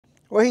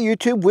Well, hey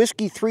YouTube,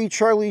 Whiskey 3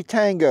 Charlie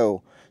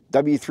Tango,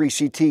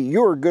 W3CT,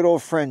 your good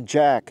old friend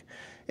Jack.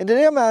 And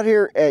today I'm out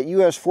here at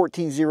US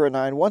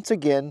 1409 once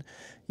again.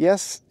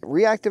 Yes,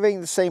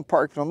 reactivating the same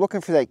part, but I'm looking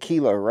for that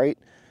kilo, right?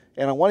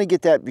 And I want to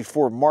get that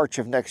before March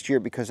of next year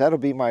because that'll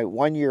be my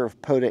 1 year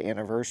of POTA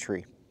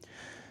anniversary.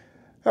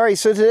 All right,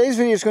 so today's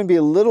video is going to be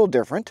a little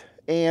different.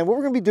 And what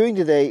we're going to be doing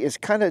today is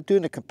kind of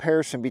doing a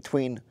comparison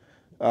between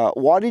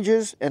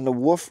wattages and the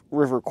Wolf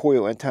River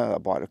coil antenna that I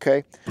bought,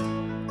 okay?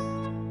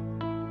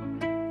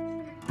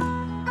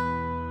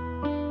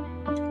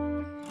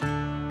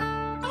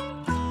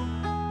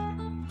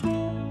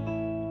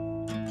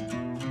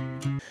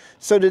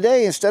 So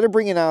today, instead of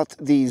bringing out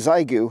the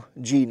Xiegu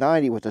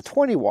G90 with the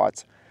 20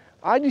 watts,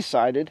 I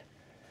decided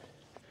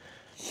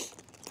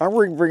I'm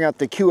going to bring out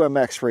the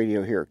QMX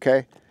radio here,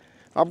 okay?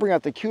 I'll bring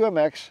out the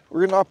QMX.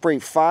 We're going to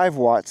operate 5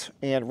 watts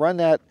and run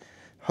that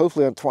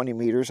hopefully on 20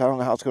 meters. I don't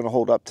know how it's going to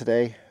hold up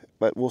today,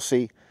 but we'll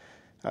see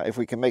if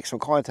we can make some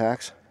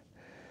contacts.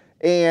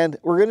 And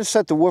we're going to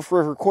set the Wolf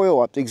River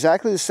coil up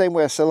exactly the same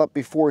way I set up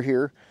before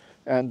here.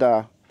 And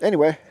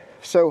anyway,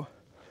 so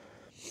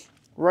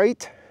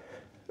right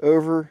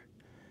over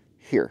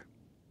here.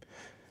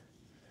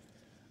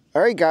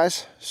 All right,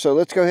 guys, so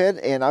let's go ahead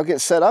and I'll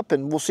get set up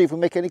and we'll see if we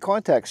make any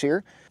contacts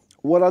here.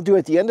 What I'll do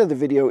at the end of the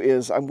video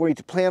is I'm going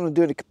to plan on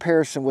doing a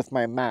comparison with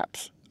my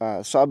maps.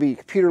 So I'll be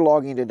computer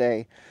logging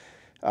today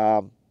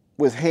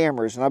with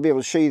hammers, and I'll be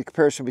able to show you the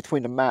comparison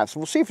between the maps. And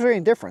we'll see if there's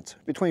any difference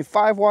between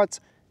 5 watts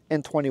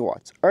and 20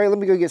 watts. All right, let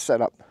me go get set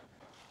up.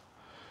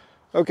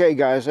 Okay,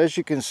 guys, as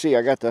you can see,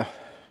 I got the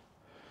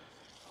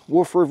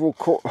Wolf River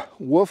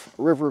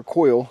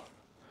coil,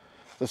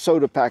 the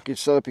soda package,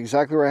 set up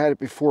exactly where I had it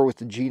before with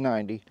the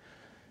G90,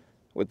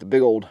 with the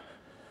big old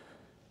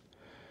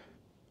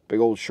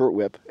short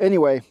whip.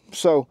 Anyway,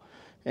 so,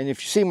 and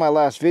if you see my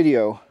last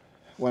video,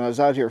 when I was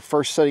out here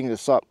first setting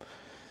this up,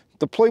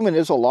 deployment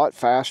is a lot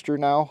faster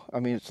now. I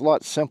mean, it's a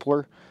lot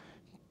simpler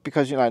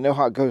because, you know, I know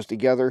how it goes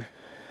together.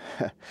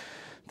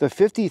 The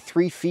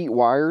 53 feet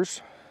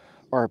wires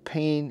are a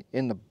pain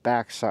in the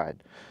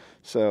backside.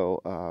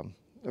 So,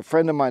 a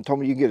friend of mine told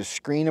me you get a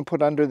screen and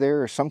put under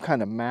there or some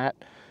kind of mat.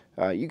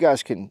 You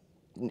guys can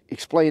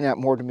explain that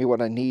more to me,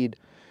 what I need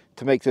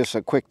to make this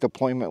a quick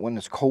deployment when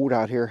it's cold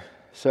out here.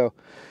 So,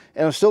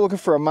 and I'm still looking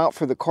for a mount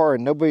for the car,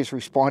 and nobody's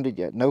responded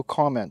yet. No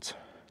comments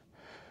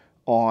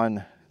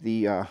on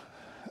the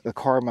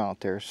car mount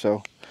there.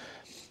 So,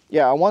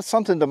 yeah, I want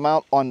something to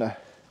mount on the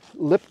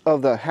lip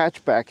of the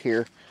hatchback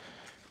here,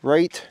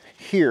 right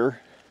here.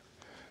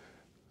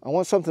 I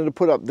want something to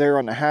put up there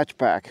on the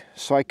hatchback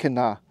so I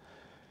can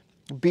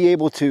be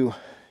able to,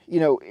 you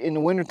know, in the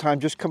wintertime,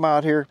 just come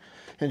out here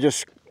and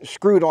just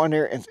screw it on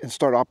there and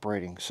start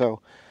operating.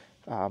 So,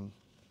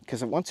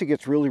 because once it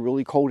gets really,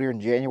 really cold here in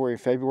January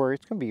and February,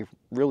 it's going to be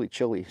really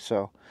chilly.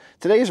 So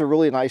today is a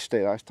really nice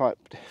day. I thought,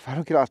 if I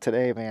don't get out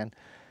today, man,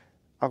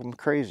 I'm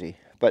crazy.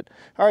 But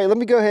all right, let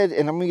me go ahead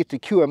and I'm going to get the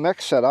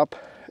QMX set up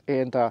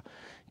and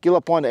get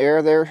up on the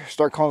air there,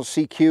 start calling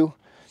CQ.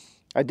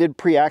 I did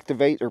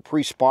pre-activate or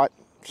pre-spot,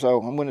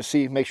 so I'm going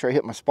to make sure I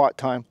hit my spot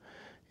time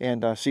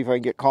and see if I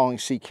can get calling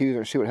CQ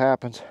there, see what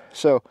happens.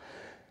 So,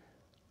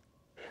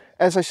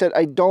 as I said,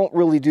 I don't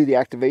really do the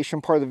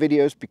activation part of the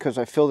videos because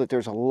I feel that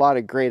there's a lot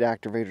of great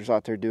activators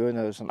out there doing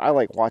those, and I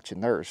like watching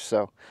theirs.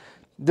 So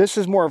this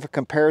is more of a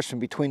comparison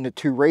between the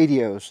two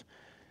radios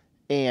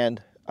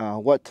and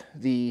what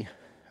the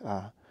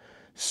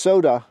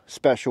soda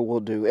special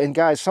will do. And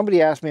guys,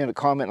 somebody asked me in a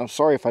comment, I'm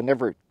sorry if I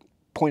never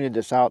pointed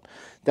this out,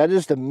 that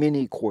is the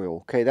mini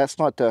coil, okay? That's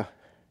not the...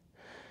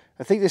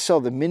 I think they sell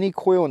the mini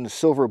coil and the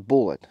silver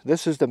bullet.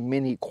 This is the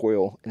mini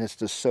coil, and it's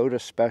the soda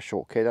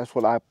special. Okay, that's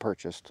what I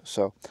purchased.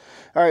 So,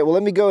 all right, well,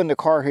 let me go in the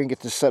car here and get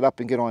this set up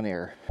and get on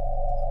air.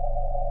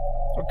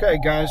 Okay,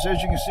 guys,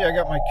 as you can see, I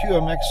got my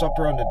QMX up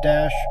there on the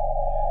dash,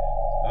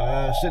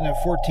 sitting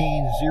at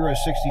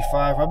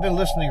 14,065. I've been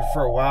listening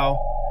for a while.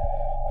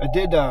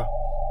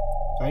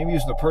 I'm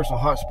using the personal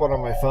hotspot on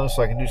my phone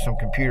so I can do some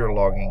computer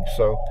logging.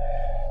 So,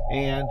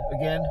 and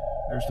again,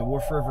 there's the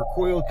Wolf River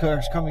coil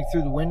cars coming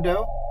through the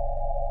window.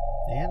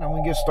 And I'm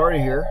going to get started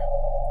here.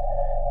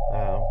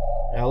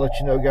 I'll let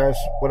you know, guys,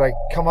 what I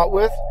come up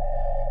with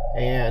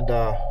and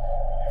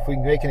if we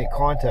can make any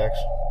contacts.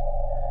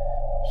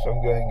 So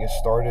I'm going to go ahead and get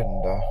started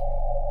and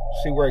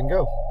see where I can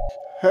go.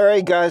 All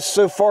right, guys,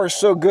 so far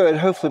so good.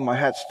 Hopefully my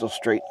hat's still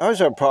straight. I always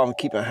have a problem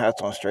keeping hats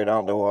on straight. I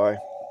don't know why.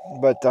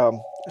 But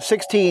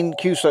 16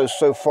 QSOs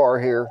so far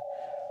here.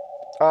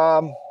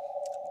 Probably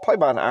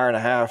about an hour and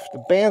a half. The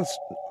band's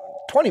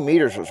 20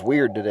 meters was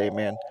weird today,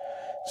 man.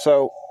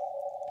 So,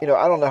 you know,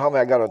 I don't know how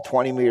many I got on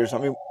 20 meters. I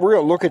mean, we're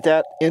going to look at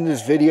that in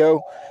this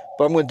video,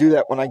 but I'm going to do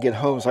that when I get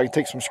home so I can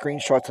take some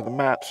screenshots of the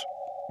maps.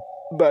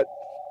 But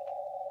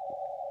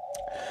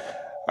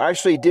I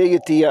actually did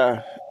get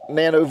the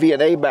Nano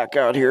VNA back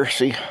out here.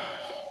 See?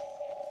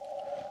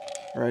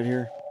 Right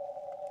here.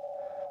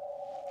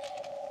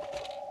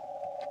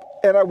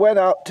 And I went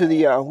out to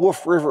the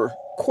Wolf River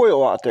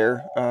coil out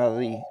there,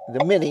 the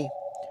mini,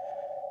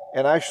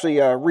 and I actually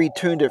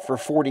retuned it for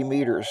 40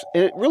 meters.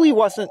 It really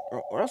wasn't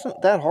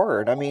that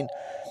hard. I mean,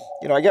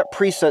 you know, I got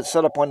presets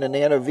set up on the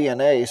Nano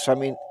VNA, so I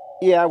mean,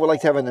 yeah, I would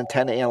like to have an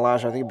antenna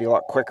analyzer. I think it'd be a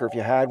lot quicker if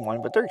you had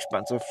one, but they're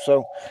expensive.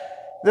 So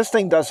this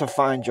thing does a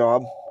fine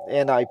job,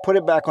 and I put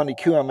it back on the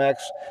QMX,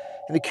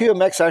 and the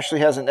QMX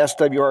actually has an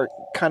SWR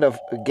kind of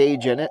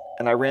gauge in it,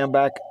 and I ran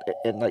back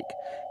and like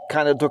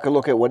kind of took a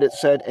look at what it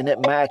said, and it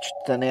matched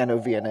the Nano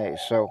VNA.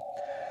 So,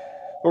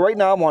 but right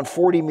now I'm on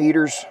 40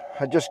 meters.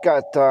 I just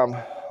got, oh,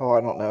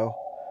 I don't know,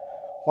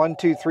 1,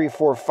 2, 3,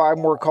 4, 5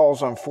 more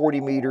calls on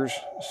 40 meters.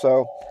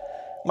 So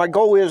my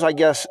goal is, I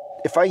guess,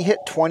 if I hit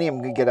 20,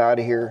 I'm going to get out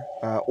of here,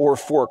 or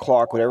 4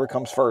 o'clock, whatever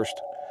comes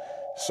first.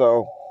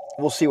 So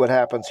we'll see what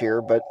happens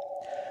here, but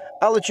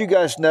I'll let you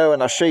guys know,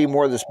 and I'll show you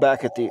more of this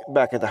back at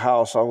the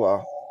house.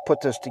 I'll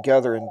put this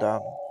together and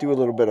do a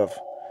little bit of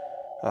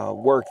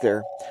work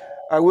there.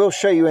 I will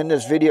show you in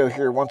this video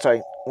here, when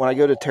I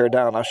go to tear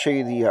down, I'll show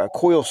you the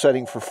coil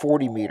setting for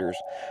 40 meters.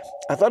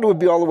 I thought it would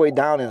be all the way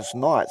down, and it's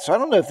not. So I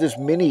don't know if this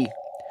mini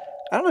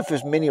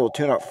will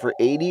tune up for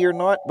 80 or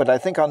not, but I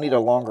think I'll need a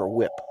longer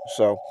whip.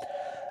 So,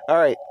 all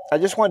right, I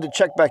just wanted to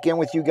check back in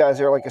with you guys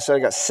there. Like I said, I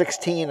got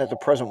 16 at the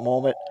present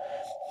moment.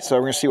 So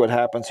we're going to see what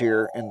happens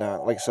here. And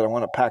like I said, I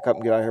want to pack up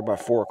and get out of here by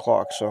 4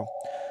 o'clock. So,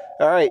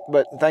 all right,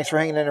 but thanks for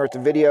hanging in there with the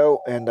video.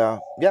 And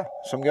yeah,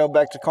 so I'm going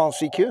back to calling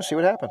CQ and see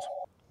what happens.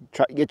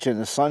 Try to get you in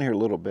the sun here a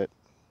little bit.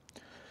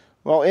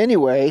 Well,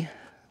 anyway,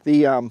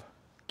 the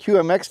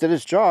QMX did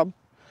its job.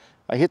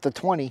 I hit the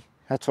 20.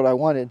 That's what I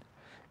wanted.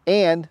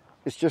 And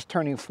it's just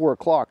turning 4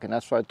 o'clock, and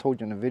that's what I told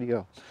you in the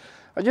video.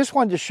 I just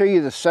wanted to show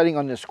you the setting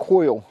on this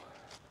coil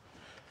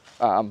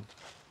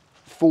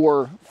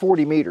for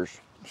 40 meters.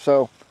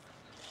 So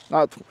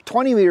now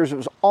 20 meters, it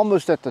was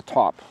almost at the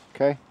top,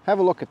 okay? Have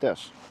a look at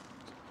this.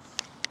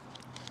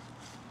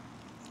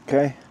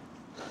 Okay,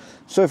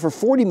 so for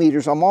 40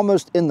 meters, I'm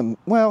almost in the,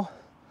 well,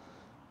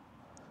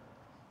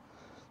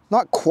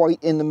 not quite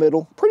in the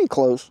middle, pretty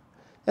close.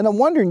 And I'm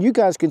wondering, you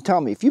guys can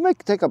tell me, if you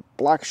take a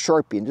black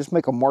Sharpie and just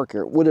make a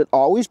marker, would it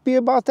always be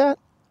about that?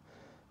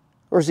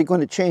 Or is it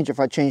going to change if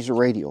I change the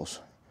radials?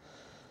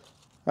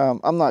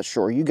 I'm not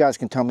sure. You guys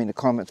can tell me in the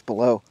comments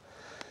below.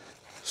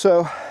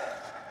 So,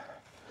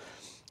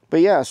 but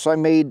yeah, so I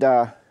made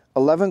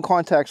 11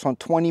 contacts on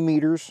 20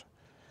 meters.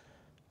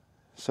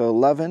 So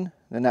 11,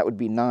 then that would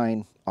be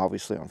 9,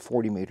 obviously, on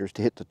 40 meters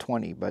to hit the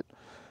 20. But,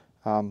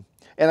 and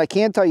I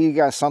can tell you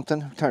guys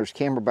something. Turn this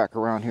camera back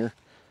around here.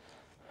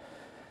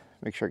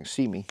 Make sure I can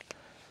see me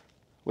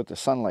with the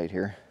sunlight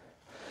here.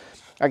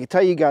 I can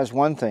tell you guys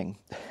one thing.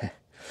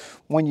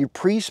 When you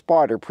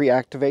pre-spot or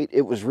pre-activate,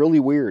 it was really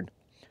weird.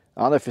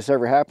 I don't know if it's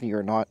ever happened to you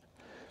or not.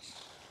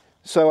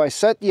 So I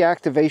set the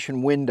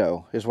activation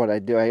window, is what I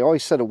do. I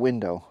always set a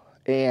window.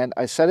 And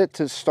I set it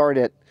to start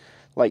at,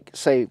 like,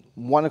 say,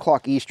 1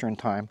 o'clock Eastern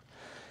time.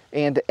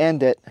 And to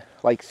end at,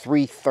 like,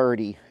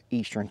 3:30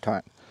 Eastern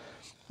time.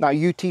 Now,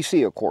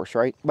 UTC, of course,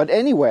 right? But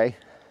anyway,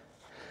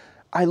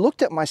 I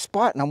looked at my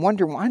spot and I'm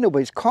wondering why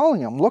nobody's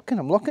calling. I'm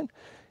looking.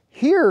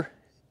 Here,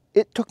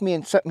 it took me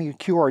and sent me a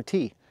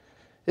QRT.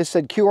 It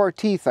said,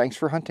 QRT, thanks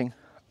for hunting.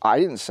 I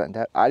didn't send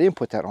that. I didn't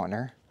put that on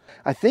there.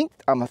 I'm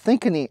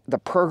thinking the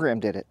program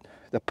did it,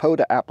 the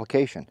POTA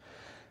application.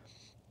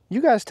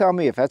 You guys tell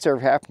me if that's ever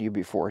happened to you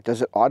before.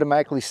 Does it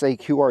automatically say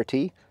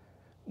QRT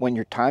when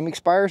your time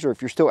expires? Or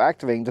if you're still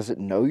activating, does it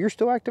know you're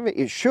still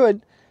activating? It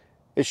should.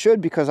 It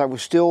should, because I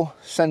was still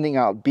sending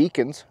out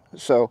beacons.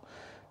 So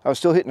I was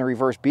still hitting a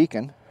reverse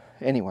beacon.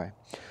 Anyway.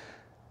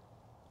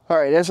 All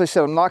right, as I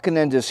said, I'm not going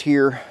to end this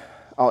here.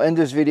 I'll end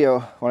this video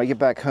when I get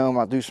back home.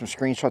 I'll do some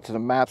screenshots of the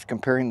maps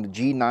comparing the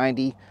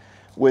G90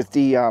 with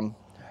the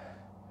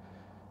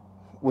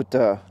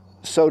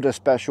SOTA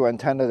special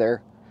antenna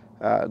there,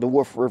 the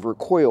Wolf River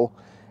coil,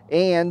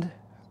 and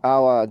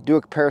I'll do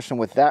a comparison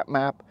with that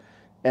map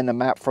and the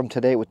map from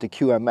today with the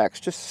QMX,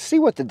 just to see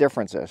what the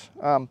difference is.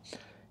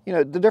 You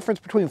know, the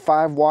difference between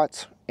 5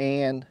 watts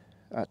and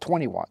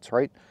 20 watts,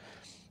 right?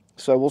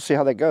 So we'll see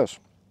how that goes.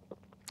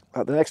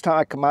 The next time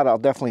I come out,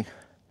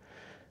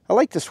 I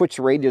like to switch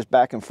the radios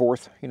back and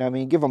forth. You know what I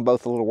mean? Give them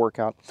both a little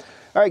workout.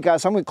 All right,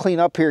 guys, I'm going to clean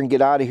up here and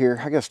get out of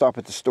here. I got to stop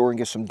at the store and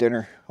get some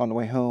dinner on the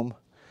way home.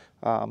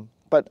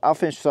 But I'll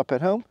finish this up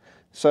at home.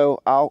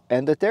 So I'll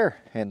end it there.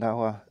 And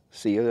I'll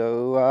see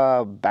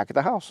you back at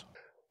the house.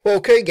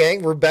 Okay,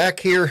 gang, we're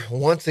back here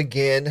once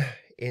again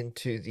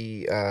into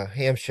the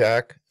ham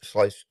shack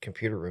 /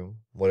 computer room,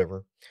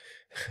 whatever.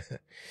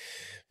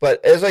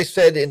 But as I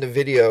said in the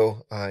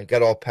video, I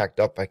got all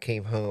packed up. I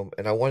came home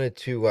and I wanted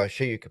to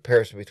show you a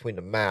comparison between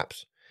the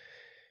maps.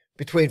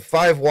 Between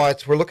 5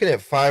 watts, we're looking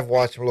at 5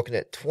 watts, and we're looking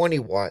at 20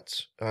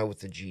 watts with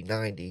the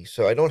G90.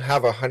 So I don't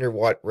have a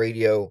 100-watt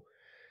radio,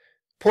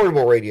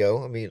 portable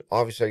radio. I mean,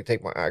 obviously I can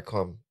take my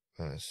ICOM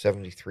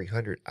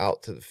 7300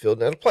 out to the field.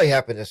 That'll probably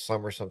happen this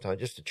summer sometime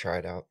just to try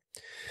it out.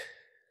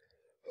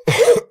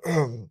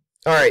 All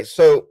right,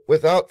 so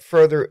without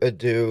further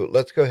ado,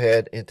 let's go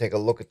ahead and take a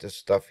look at this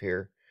stuff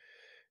here.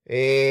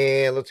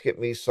 And let's get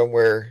me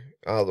somewhere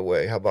out of the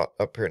way. How about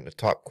up here in the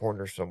top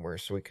corner somewhere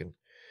so you can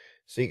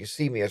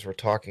see me as we're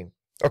talking.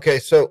 Okay,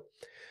 so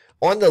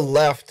on the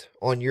left,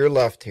 on your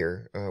left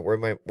here,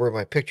 where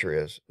my picture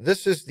is,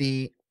 this is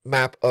the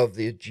map of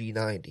the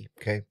G90.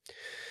 Okay.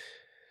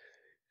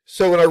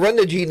 So when I run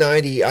the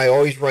G90, I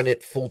always run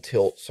it full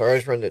tilt. So I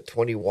always run it at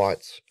 20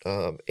 watts.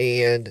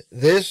 And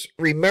this,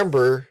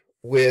 remember,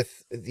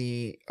 with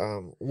the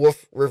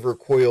Wolf River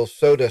Coil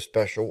Soda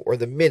Special, or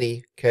the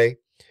Mini, okay,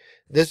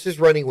 this is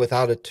running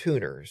without a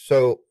tuner.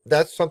 So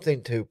that's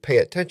something to pay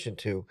attention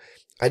to.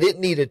 I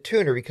didn't need a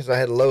tuner because I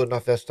had a low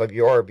enough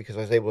SWR because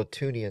I was able to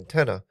tune the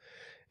antenna.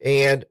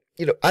 And,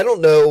 you know, I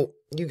don't know,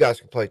 you guys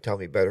can probably tell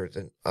me better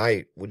than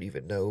I would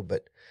even know,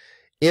 but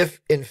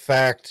if in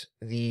fact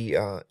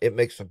it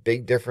makes a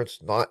big difference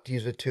not to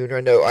use a tuner.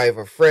 I know I have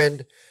a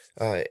friend,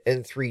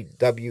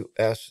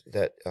 N3WS,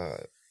 that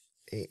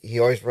he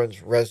always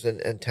runs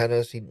resin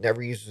antennas. He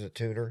never uses a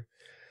tuner.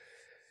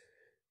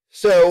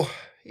 So,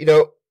 you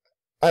know,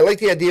 I like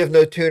the idea of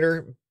no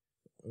tuner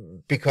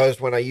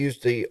because when I use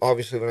the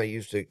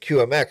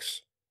QMX,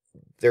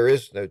 there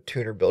is no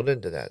tuner built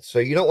into that. So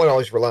you don't want to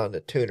always rely on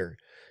the tuner.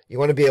 You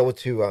want to be able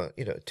to,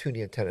 you know, tune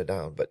the antenna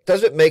down. But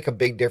does it make a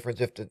big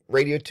difference if the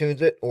radio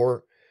tunes it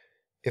or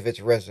if it's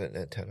resonant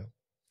antenna?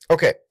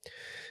 Okay,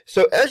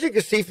 so as you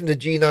can see from the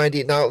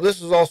G90, now this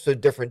is also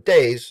different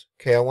days.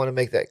 Okay, I want to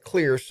make that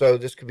clear. So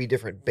this could be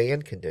different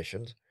band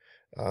conditions.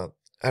 I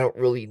don't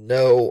really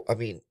know. I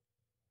mean,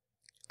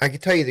 I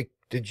can tell you the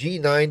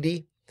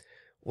G90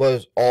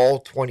 was all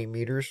 20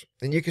 meters.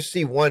 And you can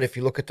see one if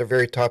you look at the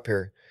very top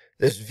here.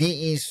 This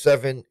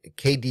VE7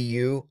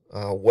 KDU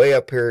way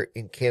up here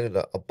in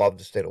Canada above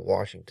the state of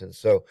Washington.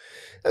 So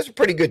that's a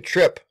pretty good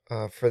trip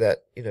for that,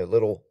 you know,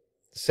 little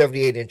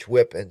 78-inch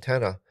whip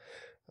antenna.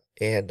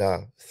 And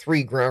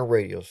 3 ground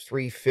radials,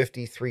 3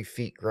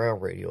 feet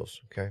ground radials,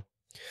 okay?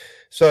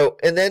 So,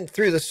 and then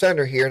through the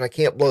center here, and I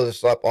can't blow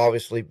this up,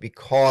 obviously,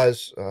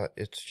 because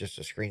it's just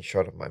a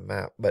screenshot of my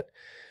map. But,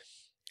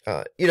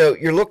 you know,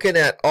 you're looking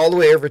at all the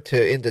way over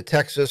to into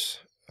Texas.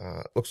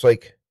 Looks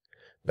like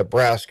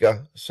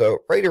Nebraska, so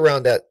right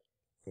around that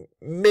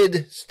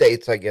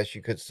mid-states, I guess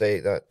you could say,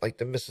 that like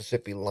the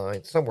Mississippi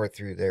line, somewhere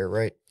through there,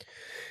 right?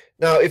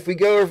 Now, if we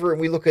go over and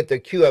we look at the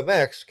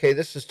QMX, okay,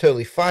 this is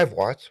totally 5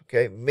 watts,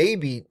 okay,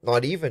 maybe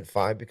not even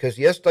 5, because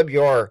the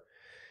SWR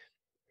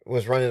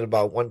was running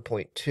about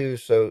 1.2,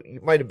 so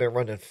you might have been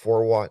running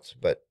 4 watts,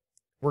 but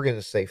we're going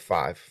to say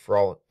 5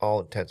 for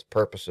all intents and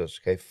purposes,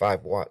 okay,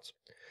 5 watts.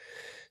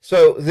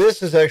 So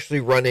this is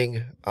actually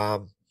running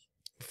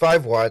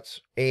 5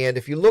 watts, and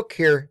if you look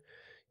here,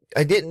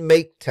 I didn't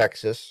make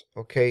Texas,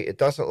 okay? It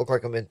doesn't look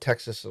like I'm in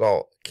Texas at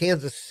all.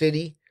 Kansas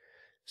City,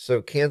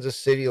 so Kansas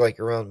City, like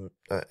around,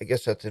 I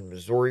guess that's in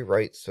Missouri,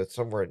 right? So it's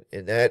somewhere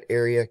in that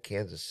area,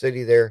 Kansas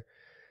City there.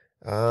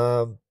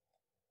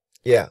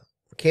 Yeah,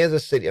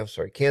 Kansas City, I'm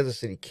sorry, Kansas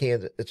City,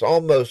 Kansas. It's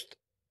almost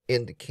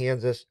into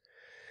Kansas.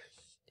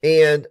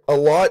 And a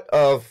lot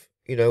of,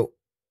 you know,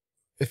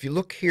 if you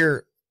look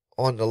here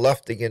on the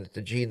left again at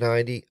the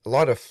G90, a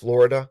lot of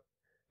Florida,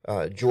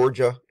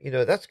 Georgia, you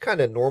know, that's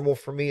kind of normal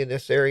for me in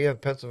this area in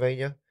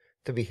Pennsylvania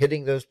to be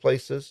hitting those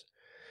places.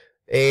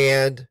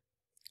 And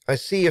I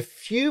see a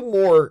few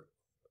more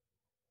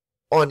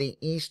on the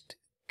East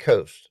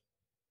Coast.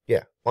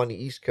 Yeah, on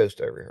the East Coast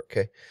over here,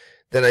 okay,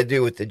 than I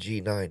do with the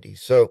G90.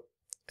 So,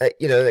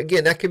 you know,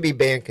 again, that can be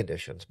band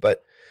conditions.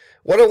 But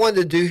what I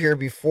wanted to do here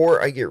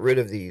before I get rid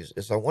of these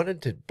is I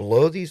wanted to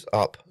blow these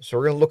up. So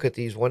we're going to look at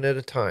these one at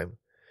a time.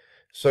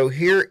 So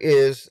here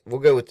is, we'll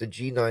go with the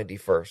G90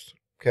 first,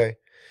 okay?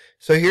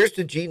 So here's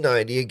the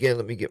G90. Again,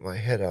 let me get my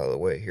head out of the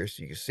way here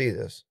so you can see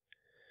this.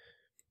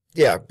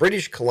 Yeah,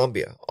 British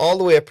Columbia, all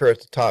the way up here at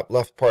the top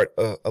left part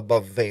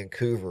above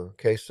Vancouver.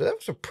 Okay, so that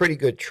was a pretty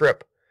good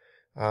trip.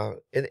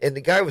 And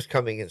the guy was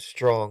coming in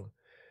strong.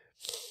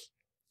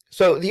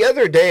 So the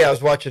other day I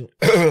was watching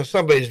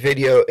somebody's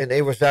video, and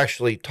they was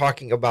actually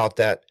talking about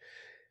that.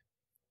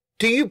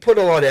 Do you put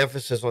a lot of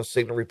emphasis on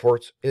signal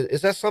reports?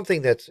 Is that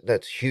something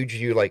that's huge to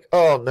you? Like,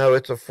 oh, no,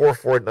 it's a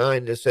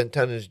 449, this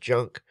antenna's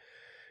junk.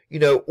 You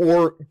know,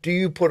 or do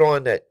you put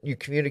on that you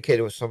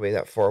communicated with somebody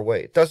that far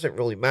away? It doesn't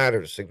really matter,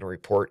 the signal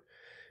report.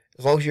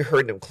 As long as you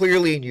heard them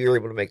clearly and you were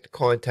able to make the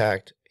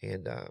contact,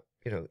 and,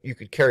 you know, you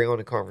could carry on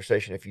the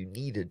conversation if you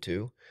needed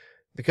to.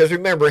 Because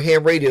remember,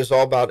 ham radio is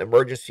all about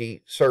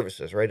emergency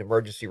services, right?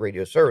 Emergency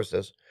radio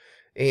services.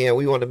 And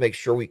we want to make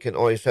sure we can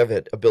always have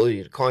that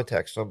ability to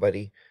contact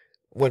somebody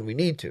when we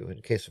need to in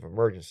case of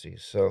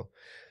emergencies. So,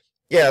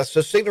 yeah,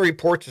 so signal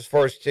reports, as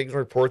far as signal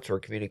reports or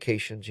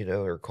communications, you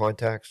know, or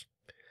contacts,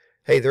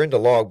 hey, they're in the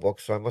logbook,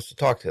 so I must have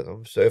talked to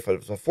them. So if it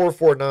was a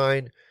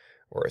 449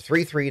 or a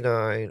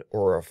 339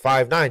 or a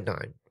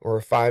 599 or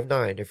a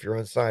 59 if you're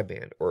on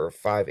sideband, or a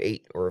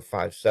 58 or a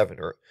 57,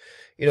 or,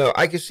 you know,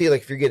 I can see,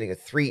 like, if you're getting a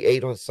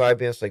 38 on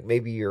sideband, it's like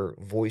maybe your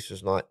voice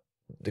is not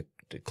the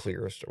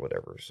clearest or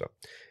whatever. So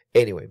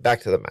anyway, back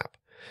to the map.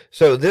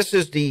 So this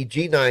is the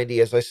G90,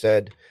 as I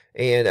said,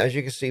 and as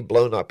you can see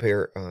blown up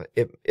here,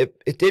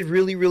 it did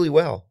really, really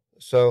well.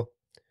 So,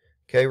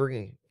 okay, we're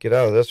going to get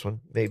out of this one,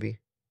 maybe.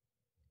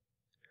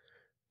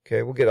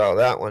 Okay, we'll get out of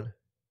that one.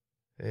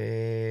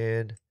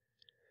 And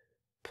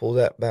pull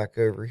that back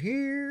over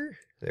here.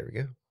 There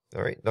we go.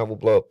 All right, now we'll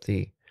blow up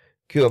the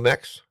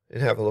QMX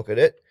and have a look at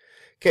it.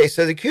 Okay,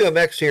 so the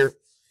QMX here,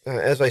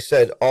 as I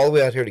said, all the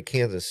way out here to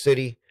Kansas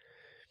City,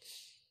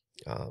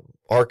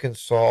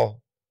 Arkansas,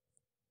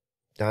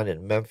 down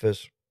in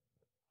Memphis.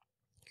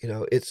 You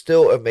know, it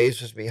still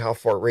amazes me how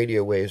far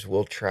radio waves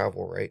will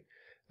travel, right?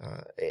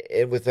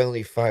 And with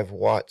only 5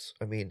 watts,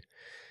 I mean,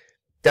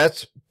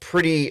 that's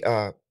pretty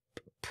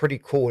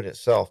cool in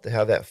itself to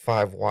have that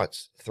 5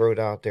 watts thrown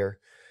out there.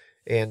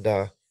 And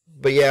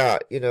but yeah,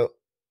 you know,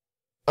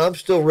 I'm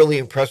still really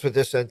impressed with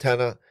this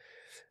antenna.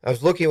 I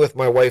was looking with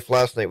my wife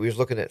last night. We was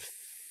looking at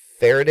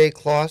Faraday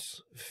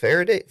cloths,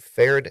 Faraday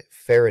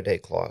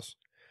cloths,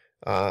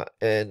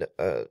 and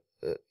a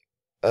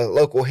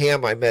local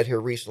ham I met here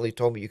recently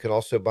told me you can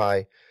also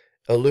buy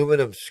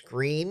aluminum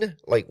screen,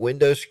 like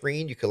window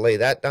screen. You can lay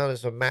that down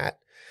as a mat.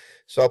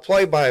 So I'll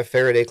probably buy a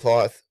Faraday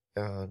cloth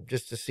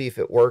just to see if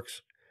it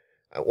works.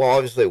 Well,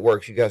 obviously it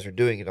works. You guys are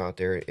doing it out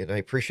there, and I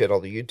appreciate all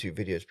the YouTube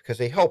videos because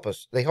they help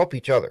us. They help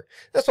each other.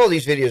 That's all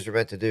these videos are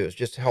meant to do, is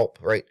just help,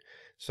 right?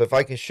 So if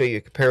I can show you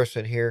a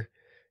comparison here,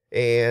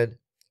 and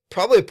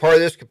probably part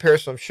of this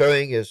comparison I'm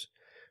showing is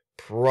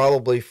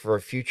probably for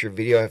a future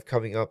video I have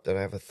coming up that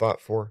I have a thought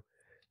for,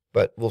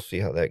 but we'll see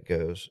how that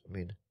goes. I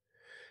mean,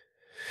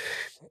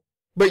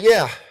 but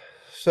yeah,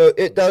 so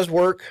it does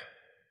work.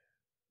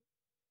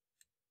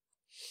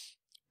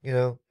 You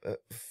know,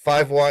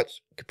 5 watts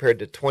compared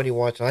to 20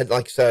 watts. Like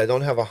I said, I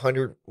don't have a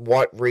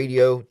 100-watt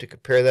radio to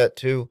compare that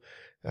to.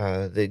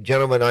 The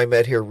gentleman I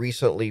met here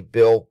recently,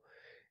 Bill,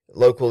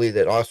 locally,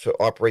 that also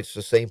operates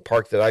the same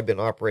park that I've been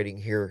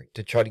operating here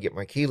to try to get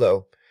my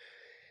kilo,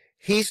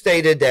 he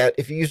stated that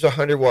if you use a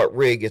 100-watt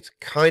rig, it's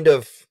kind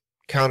of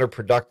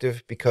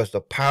counterproductive because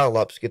the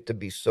pile-ups get to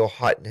be so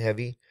hot and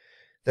heavy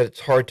that it's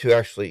hard to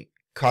actually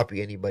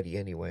copy anybody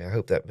anyway. I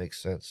hope that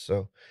makes sense.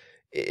 So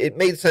it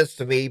made sense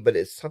to me, but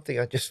it's something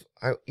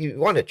you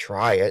want to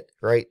try it,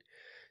 right?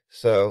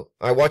 So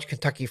I watch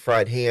Kentucky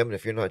Fried Ham, and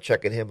if you're not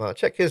checking him out,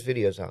 check his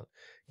videos out.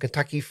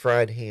 Kentucky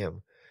Fried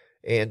Ham.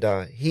 And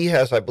he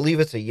has, I believe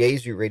it's a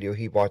Yaesu radio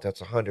he bought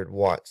that's 100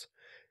 watts.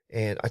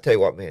 And I tell you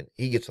what, man,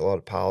 he gets a lot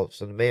of power,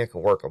 so the man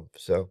can work them.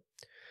 So,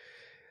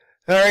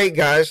 all right,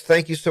 guys,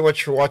 thank you so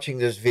much for watching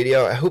this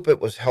video. I hope it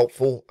was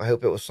helpful. I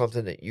hope it was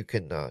something that you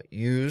can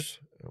use.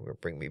 I'm going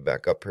to bring me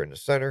back up here in the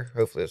center.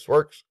 Hopefully this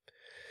works.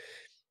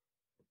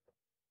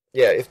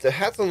 Yeah, if the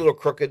hat's a little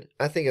crooked,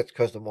 I think it's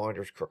because the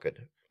monitor's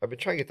crooked. I've been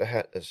trying to get the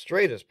hat as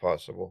straight as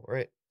possible,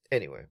 right?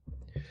 Anyway.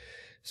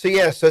 So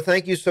yeah, so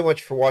thank you so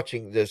much for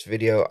watching this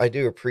video. I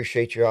do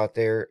appreciate you out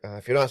there.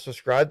 If you're not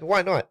subscribed,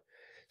 why not?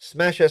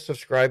 Smash that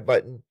subscribe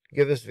button.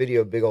 Give this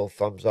video a big old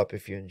thumbs up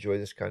if you enjoy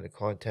this kind of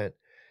content.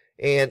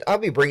 And I'll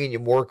be bringing you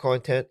more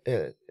content.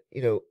 You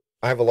know,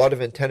 I have a lot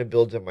of antenna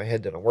builds in my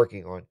head that I'm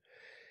working on.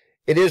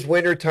 It is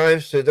winter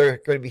time, so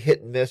they're going to be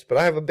hit and miss. But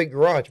I have a big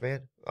garage,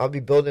 man. I'll be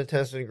building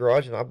antennas in the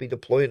garage, and I'll be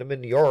deploying them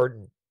in the yard.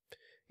 And,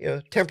 you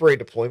know, temporary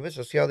deployments.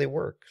 I'll see how they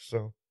work.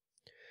 So,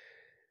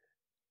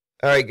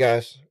 all right,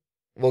 guys.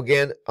 Well,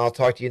 again, I'll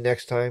talk to you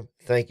next time.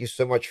 Thank you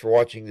so much for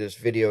watching this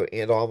video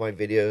and all my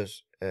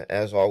videos,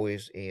 as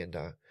always. And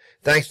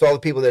thanks to all the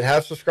people that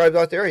have subscribed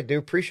out there. I do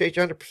appreciate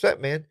you 100%,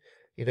 man.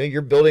 You know,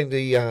 you're building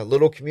the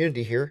little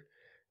community here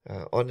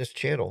on this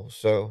channel.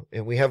 So,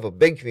 and we have a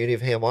big community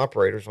of ham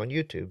operators on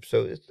YouTube.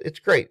 So it's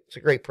great. It's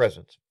a great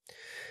presence.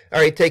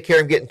 All right, take care.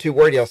 I'm getting too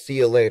wordy. I'll see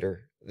you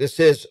later. This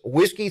is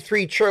Whiskey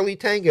 3 Charlie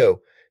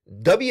Tango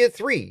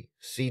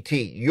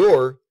W3CT,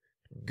 your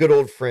good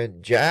old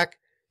friend Jack.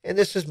 And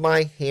this is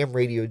my ham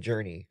radio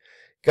journey.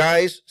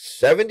 Guys,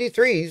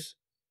 73s,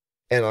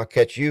 and I'll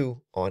catch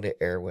you on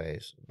the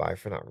airways. Bye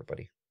for now,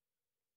 everybody.